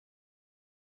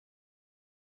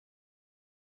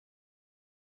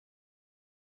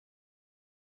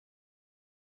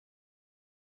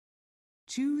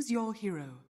Choose your hero.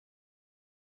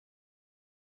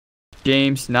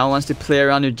 James now wants to play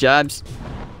around with Jabz.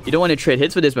 You don't want to trade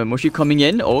hits for this, but Mushi coming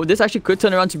in. Oh, this actually could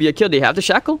turn around to be a kill. They have the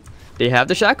shackle. They have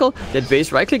the shackle. That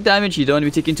base right click damage. You don't want to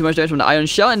be taking too much damage from the Iron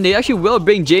Shell. And they actually will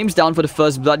bring James down for the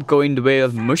first blood, going the way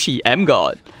of Mushi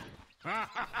M-God.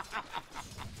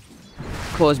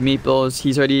 Of course, Meeples.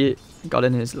 He's already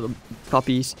gotten his little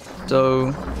puppies.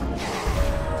 So,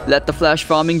 let the flash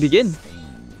farming begin.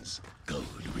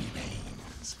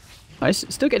 Nice.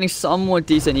 Still getting somewhat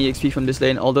decent EXP from this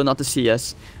lane, although not the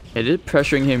CS. It is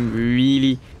pressuring him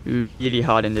really, really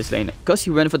hard in this lane. Because he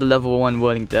went for the level 1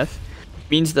 Whirling Death,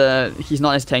 means that he's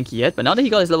not as tanky yet. But now that he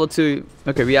got his level 2,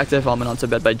 okay, reactive armor not so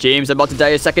bad. But James about to die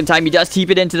a second time. He does TP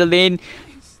it into the lane.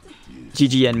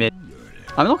 GG and mid.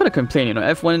 I'm not gonna complain, you know.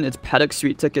 F1, it's paddock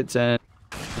sweet tickets and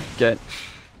get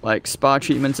like spa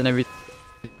treatments and everything.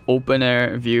 Open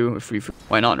air view, free.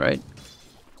 Why not, right?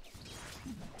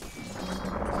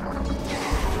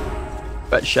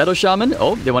 But Shadow Shaman,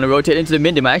 oh, they want to rotate into the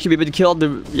mid. They might actually be able to kill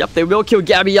the... Yep, they will kill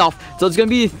Gabbi off. So it's going to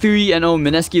be 3-0.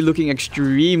 Mineski looking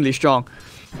extremely strong.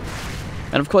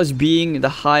 And of course, being the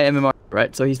high MMR,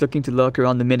 right? So he's looking to lurk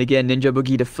around the mid again. Ninja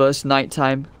Boogie, the first night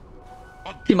time.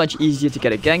 Pretty much easier to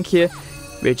get a gank here.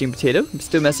 Raging Potato,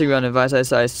 still messing around with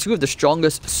iceiceice. Two of the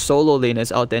strongest solo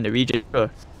laners out there in the region.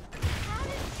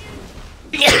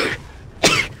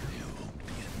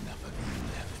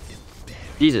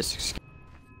 Jesus.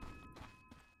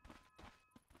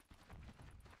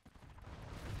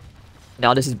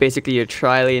 Now this is basically a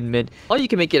tri-lane mid. Or you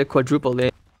can make it a quadruple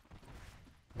lane.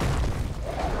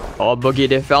 Oh, Boogie,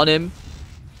 they found him.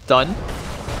 Done.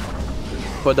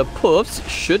 For the Puffs,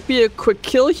 should be a quick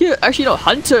kill here. Actually, no,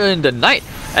 Hunter in the Night.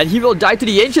 And he will die to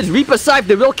the Ancients. Reaper Scythe,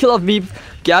 they will kill off me,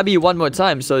 Gabbi one more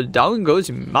time. So down goes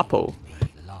Mappo.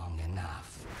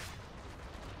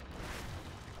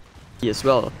 As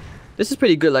well. This is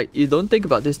pretty good. Like, you don't think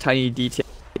about this tiny detail.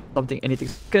 Anything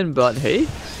second, but hey.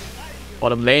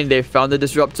 Bottom lane, they found the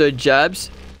Disruptor. Jabz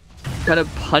kind of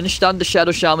punched down the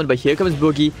Shadow Shaman, but here comes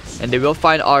Boogie, and they will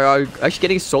find RR actually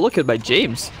getting solo killed by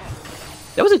James.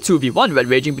 That was a 2v1. Red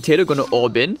Raging Potato gonna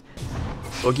orb in.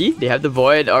 Boogie, they have the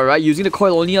Void. Alright, using the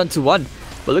coil only onto 1.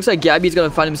 But looks like Gabbi's gonna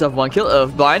find himself 1 kill.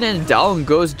 Earthbind, and down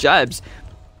goes Jabz.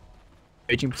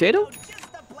 Raging Potato.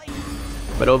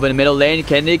 But over in the middle lane,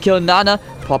 can they kill Nana?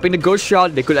 Popping the Ghost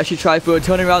Shroud. They could actually try for a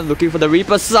turnaround, looking for the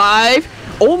Reaper Scythe.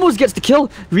 Almost gets the kill.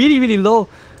 Really, really low.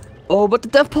 Oh, but the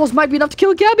Death Pulse might be enough to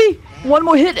kill Gabbi. One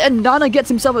more hit, and Nana gets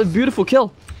himself a beautiful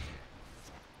kill.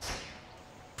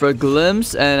 For a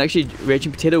glimpse, and actually,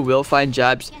 Raging Potato will find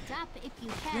Jabz.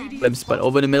 Glimpse, but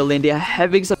over in the middle lane, they are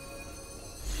having some...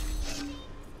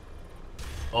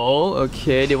 Oh,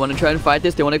 okay, they want to try and fight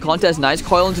this. They want to contest. Nice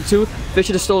coil into 2.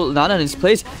 Fisher stole Nana in his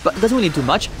place, but it doesn't really do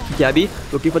much. Gabbi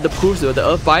looking for the proofs with the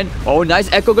Earthbind. Oh,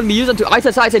 nice Echo going to be used onto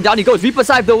iceiceice, and down he goes. Reaper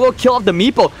Scythe, they will kill off the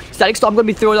Meeple. Static Storm going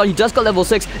to be thrown out. He just got level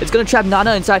 6. It's going to trap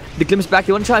Nana inside. The Glimpse back.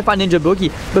 They want to try and find Ninja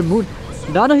Boogie, but Moon,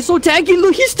 Nana is so tanky.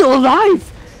 Look, he's still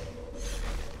alive.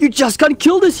 You just can't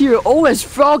kill this hero. Oh, there's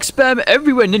frog spam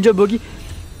everywhere. Ninja Boogie.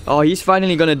 Oh, he's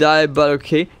finally going to die, but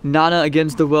okay. Nana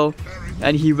against the will.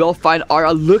 And he will find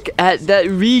Aura. Look at that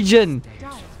region.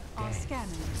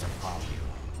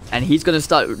 And he's gonna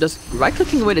start just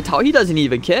right-clicking away the tower. He doesn't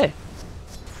even care.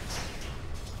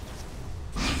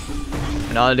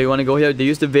 And now they want to go here. They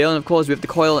use the Veil, and of course, with the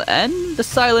coil and the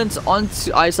silence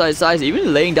onto iceiceice.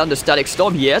 Even laying down the Static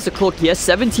Storm. He has a cloak. He has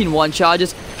 17 1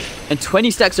 charges and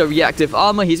 20 stacks of reactive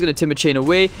armor. He's going to Timber Chain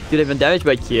away. Did even damage,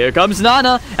 but here comes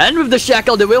Nana. And with the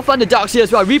Shackle, they will find the Dark Seer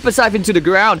as well. Reaper Scythe into the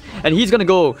ground. And he's going to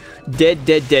go dead,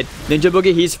 dead, dead. Ninja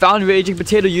Boogie, he's found Raging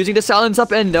Potato using the silence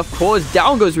up. And of course,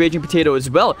 down goes Raging Potato as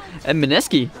well. And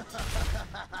Mineski.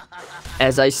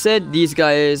 As I said, these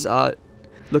guys are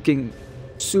looking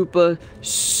super,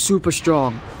 super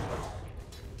strong.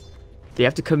 They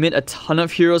have to commit a ton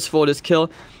of heroes for this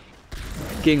kill.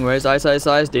 King, where's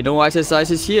iceiceice? They know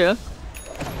iceiceice is here.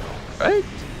 Right?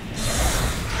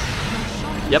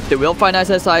 Yep, they will find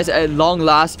iceiceice at long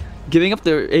last. Giving up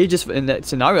their ages in that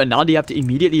scenario. And now they have to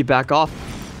immediately back off.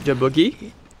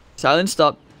 Jaboogie. Silent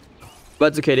stop. But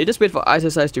it's okay. They just wait for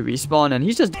iceiceice to respawn. And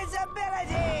he's just...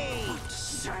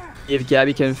 If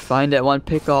Gabbi can find that one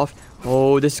pick off.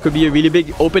 Oh, this could be a really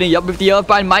big opening up with the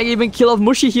Earthbind. Might even kill off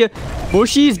Mushi here.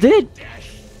 Mushi is dead.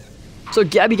 So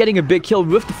Gabbi getting a big kill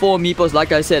with the 4 Meeples,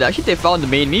 like I said. Actually, they found the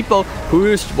main Meeple, who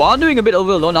is wandering a bit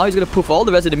over alone. Now he's going to poof all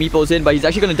the rest of the Meeples in, but he's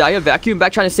actually going to die a vacuum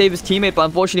back trying to save his teammate, but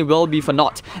unfortunately will be for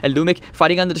naught. And LeumiK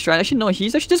fighting under the shrine. Actually, no,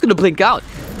 he's actually just going to blink out.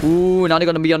 Ooh, now they're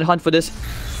going to be on the hunt for this.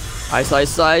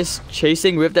 Iceiceice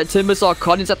chasing with that Timber Saw,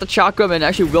 caught inside the chakram, and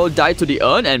actually will die to the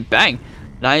urn, and bang.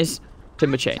 Nice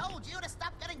Timber Chain.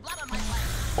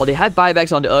 Well, they had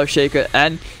buybacks on the Earthshaker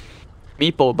and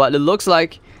Meepo, but it looks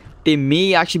like they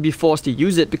may actually be forced to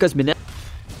use it because Mineski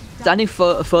standing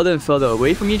further and further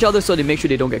away from each other, so they make sure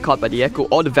they don't get caught by the Echo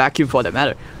or the Vacuum for that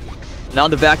matter. Now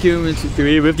the Vacuum into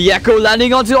 3 with the Echo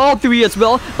landing onto all 3 as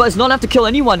well, but it's not enough to kill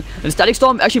anyone. And Static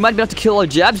Storm actually might be enough to kill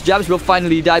Jabz. Jabz will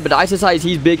finally die, but the iceiceice,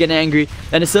 he's big and angry.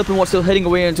 And the Serpent Ward's still heading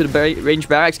away into the range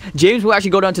barracks. James will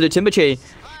actually go down to the Timber Chain.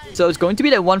 So it's going to be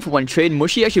that 1-for-1 trade.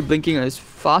 Mushi actually blinking as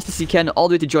fast as he can all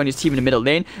the way to join his team in the middle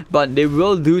lane, but they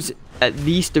will lose at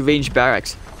least the range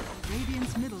barracks.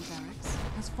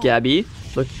 Gabbi,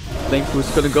 look, Blink who's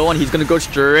gonna go on. He's gonna go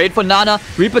straight for Nana.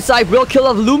 Reaper side will kill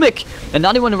off LeumiK. And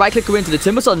now they want to right click away into the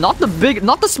Timber, so not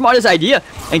the smartest idea.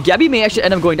 And Gabbi may actually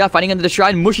end up going down, fighting under the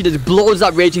shrine. Mushi just blows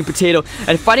up Raging Potato.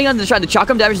 And fighting under the shrine, the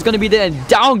Chakram damage is gonna be there, and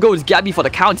down goes Gabbi for the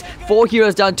count. 4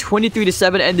 heroes down,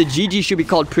 23-7, and the GG should be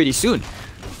called pretty soon.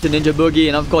 The Ninja Boogie,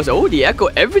 and of course, oh, the Echo,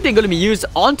 everything going to be used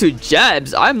onto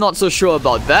Jabz. I'm not so sure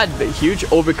about that, but huge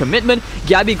overcommitment.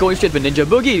 Gabbi going straight for Ninja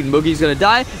Boogie. Boogie's going to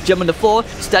die, jump on the floor.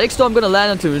 Static Storm going to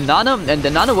land onto Nana, and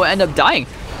then Nana will end up dying.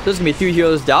 So there's going to be 3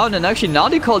 heroes down, and actually now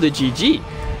they call the GG.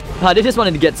 They just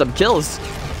wanted to get some kills.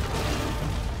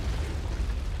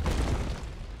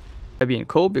 Gabbi and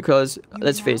Cole, because,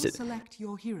 let's face it,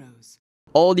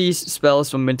 all these spells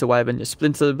from Winter Wyvern, the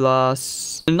Splinter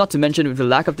Blast, and not to mention with the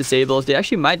lack of disables, they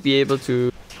actually might be able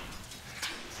to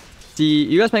see,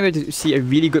 you guys might be able to see a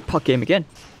really good puck game again.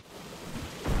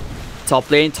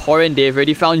 Top lane, Torrent, they've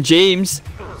already found James.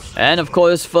 And of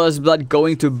course, First Blood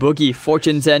going to Boogie,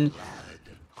 Fortune 10.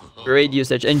 Great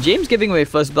usage. And James giving away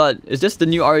First Blood is just the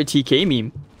new RTK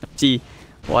meme. See,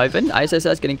 Wyvern,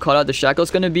 iceiceice getting caught out, the Shackle's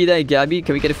gonna be there. Gabbi,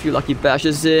 can we get a few lucky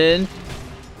bashes in?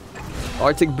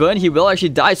 Arctic Burn, he will actually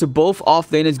die, so both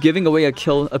offlaners giving away a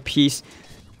kill apiece,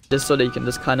 just so that you can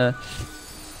just kind of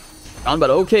run.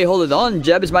 But okay, hold it on,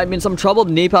 Jabz might be in some trouble.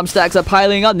 Napalm stacks are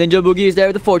piling up. Ninja Boogie is there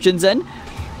with the Fortune's End.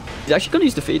 He's actually going to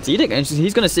use the Fate's Edict, and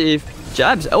he's going to save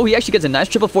Jabz. Oh, he actually gets a nice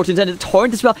triple Fortune's End. The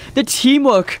Torrent as well. The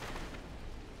teamwork.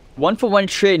 1-for-1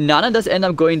 trade. Nana does end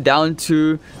up going down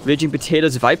to Raging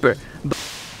Potato's Viper.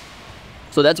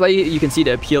 So that's why you can see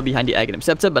the appeal behind the Aghanim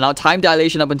Scepter. But now time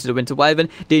dilation up into the Winter Wyvern.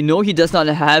 They know he does not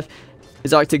have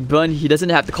his Arctic Burn. He doesn't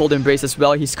have the Cold Embrace as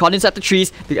well. He's caught inside the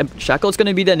trees. The Shackle's going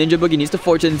to be there. Ninja Boogie needs the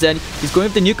Fortune's End. He's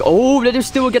going with the nuke. Oh, let him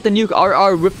still get the nuke.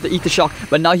 RR with the Ether Shock.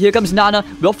 But now here comes Nana.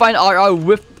 We'll find RR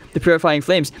with the Purifying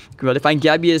Flames. We'll find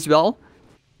Gabbi as well.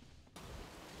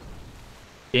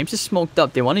 James is smoked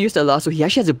up. They want to use the lasso. He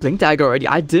actually has a Blink Dagger already.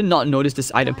 I did not notice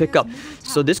this item pickup.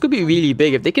 So this could be really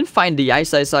big. If they can find the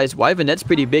iceiceice Wyvern, that's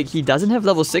pretty big. He doesn't have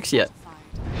level 6 yet.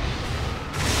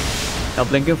 Now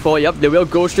blinking forward. Yep, they will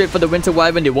go straight for the Winter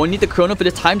Wyvern. They won't need the Chrono for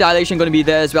the time dilation going to be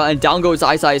there as well. And down goes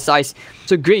iceiceice.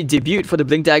 So great debut for the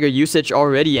Blink Dagger usage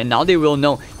already. And now they will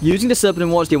know. Using the Serpent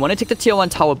Wards, they want to take the tier 1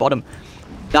 tower bottom.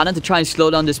 Nana to try and slow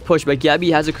down this push, but Gabbi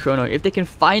has a Chrono. If they can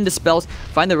find the spells,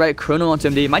 find the right Chrono onto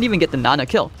him, they might even get the Nana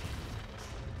kill.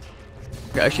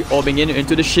 They're actually orbing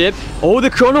into the ship. Oh, the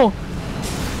Chrono!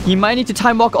 He might need to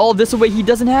time walk all of this away. He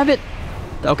doesn't have it.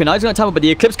 Okay, now he's gonna time it, but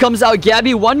the Eclipse comes out.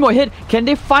 Gabbi, one more hit. Can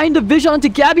they find the vision onto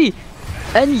Gabbi?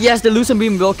 And yes, the Lucent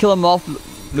Beam will kill him off.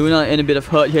 Luna in a bit of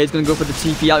hurt here. He's gonna go for the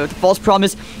TP out with the False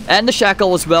Promise and the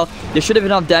Shackle as well. They should have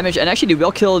enough damage, and actually they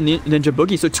will kill Ninja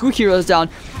Boogie. So 2 heroes down.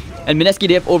 And Mineski,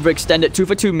 they have overextended. 2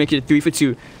 for 2, make it 3 for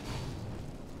 2.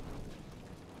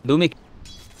 LeumiK.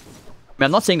 I'm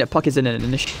not saying that Puck isn't an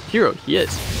initial hero. He is.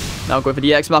 Now going for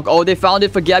the X mark. Oh, they found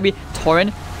it for Gabbi.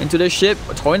 Torrent into the ship.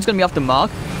 Torrent's gonna be off the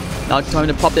mark. Now trying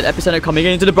to pop that Epicenter, coming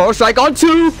into the Burrow Strike on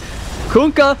 2.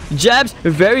 Kunkka, Jabz,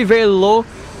 very, very low.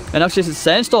 And actually,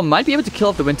 Sandstorm might be able to kill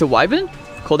off the Winter Wyvern.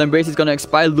 Cold Embrace is going to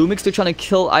expire. LeumiK still trying to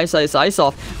kill iceiceice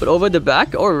off. But over the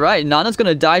back, alright. Nana's going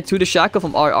to die to the Shackle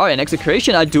from RR. And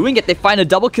Execration are doing it. They find a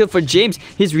double kill for James.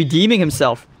 He's redeeming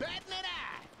himself.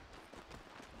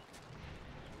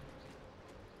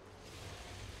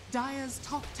 Dire's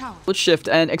top tower. Shift,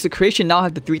 and Execration now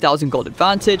have the 3,000 gold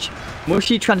advantage.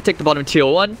 Mushi trying to take the bottom tier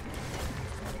 1.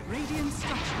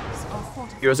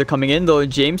 Heroes are coming in though.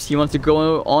 James, he wants to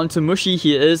go on to Mushi.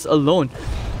 He is alone.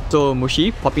 So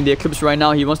Mushi popping the Eclipse right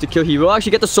now. He wants to kill. He will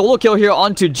actually get the solo kill here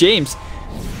onto James.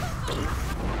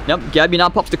 Yep, Gabbi now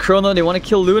pops the Chrono. They want to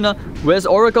kill Luna. Where's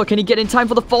Oracle? Can he get in time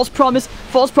for the False Promise?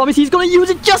 False Promise. He's going to use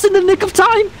it just in the nick of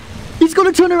time. He's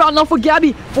going to turn around now for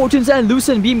Gabbi. Fortune's End,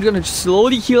 Lucent Beam going to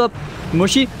slowly heal up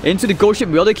Mushi into the Ghost Ship.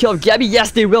 Will they kill Gabbi?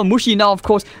 Yes, they will. Mushi now, of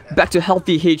course, back to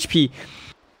healthy HP.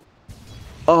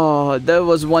 Oh, there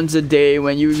was once a day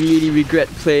when you really regret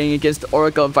playing against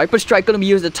Oracle. Viper Strike going to be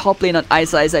used at the top lane on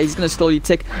iceiceice. He's going to slowly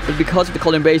tick, but because of the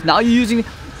Cold Embrace, now you're using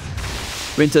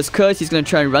Winter's Curse. He's going to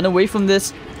try and run away from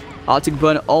this. Arctic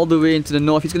Burn all the way into the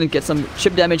north. He's going to get some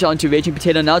chip damage onto Raging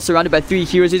Potato. Now surrounded by 3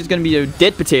 heroes. He's going to be a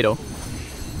dead potato.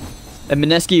 And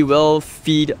Mineski will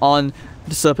feed on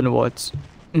the Serpent Wards.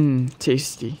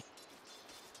 Tasty.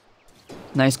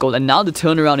 Nice goal. And now the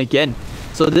turnaround again.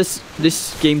 So this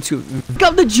game too.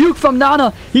 Got the juke from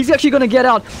Nana. He's actually going to get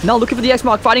out. Now looking for the X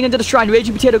mark. Fighting into the shrine.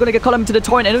 Raging Potato going to get caught up into the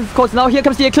torrent. And of course now here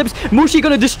comes the Eclipse. Mushi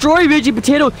going to destroy Raging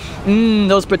Potato.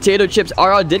 Those potato chips.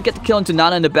 RR did get the kill into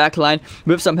Nana in the back line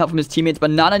with some help from his teammates.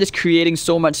 But Nana just creating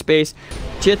so much space.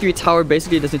 Tier 3 tower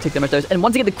basically doesn't take that much damage. And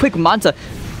once again the quick Manta.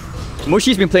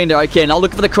 Mushi's been playing the arcane. Now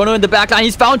looking for the chrono in the backline.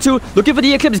 He's found 2. Looking for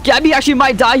the Eclipse. Gabbi actually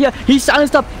might die here. He's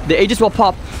silenced up. The Aegis will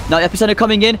pop. Now Epicenter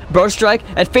coming in. Burst Strike.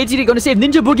 And Fate's going to save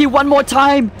Ninja Boogie one more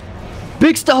time.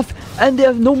 Big stuff. And they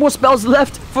have no more spells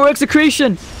left for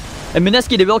Execration. And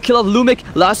Mineski, they will kill off LeumiK.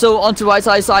 Lasso onto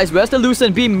iceiceice. Where's the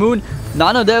Lucent Beam? Moon.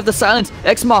 Nana there with the silence.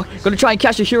 X-Mark going to try and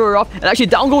catch the hero off. And actually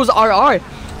down goes RR.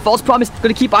 False Promise.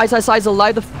 Going to keep iceiceice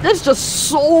alive. That's just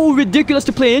so ridiculous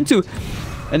to play into.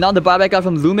 And now the buyback out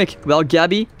from LeumiK. Well,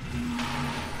 Gabbi.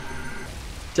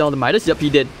 Tell the Midas. Yep, he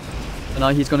did. And now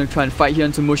he's going to try and fight here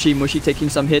into Mushi. Mushi taking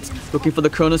some hits. Looking for the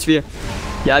Chronosphere.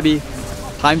 Gabbi.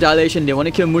 Time dilation. They want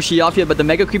to kill Mushi off here. But the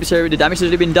Mega Creep is here. The damage has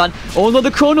already been done. Oh no,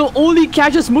 the Chrono only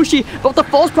catches Mushi. But the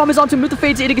False Promise onto him with the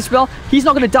Fate's Edict as well. He's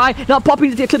not going to die. Now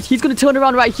popping the Eclipse. He's going to turn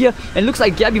around right here. And looks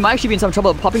like Gabbi might actually be in some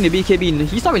trouble popping the BKB. And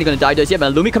he's not really going to die just yet.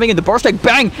 But LeumiK coming in. The burst strike.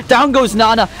 Bang! Down goes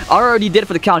Nana. Already did it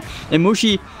for the count. And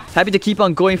Mushi happy to keep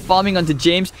on going, farming onto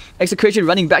James. Execration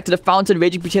running back to the fountain.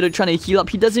 Raging Potato trying to heal up.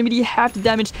 He doesn't really have the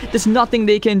damage. There's nothing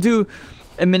they can do.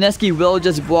 And Mineski will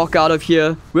just walk out of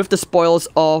here with the spoils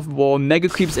of war. Mega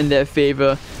Creeps in their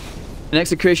favor. And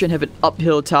Execration have an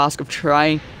uphill task of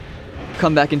trying to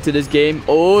come back into this game.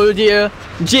 Oh dear.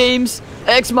 James.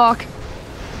 X-Mark.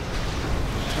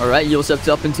 Alright, Yosef's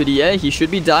up into the air. He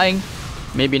should be dying.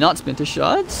 Maybe not. Splinter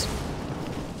shots.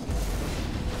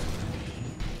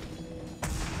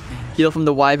 Heal from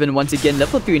the Wyvern once again.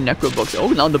 Level 3 Necro Box. Oh,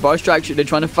 now the Bar Strike. They're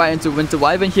trying to fight into Winter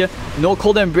Wyvern here. No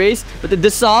Cold Embrace. But the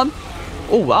Disarm.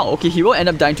 Oh, wow. Okay, he will end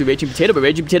up dying to Raging Potato. But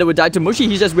Raging Potato will die to Mushi.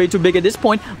 He's just way too big at this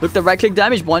point. Look, the right-click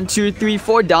damage. 1, 2, 3,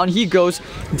 4. Down he goes.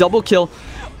 Double kill.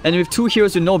 And with 2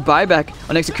 heroes with no buyback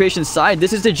on Execration's side,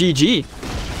 this is the GG.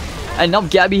 And now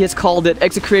Gabbi has called it.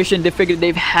 Execration, they figured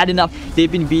they've had enough.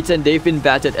 They've been beaten. They've been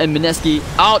battered. And Mineski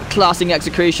outclassing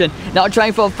Execration. Now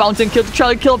trying for a fountain kill to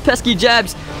try to kill pesky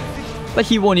Jabz. But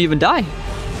he won't even die.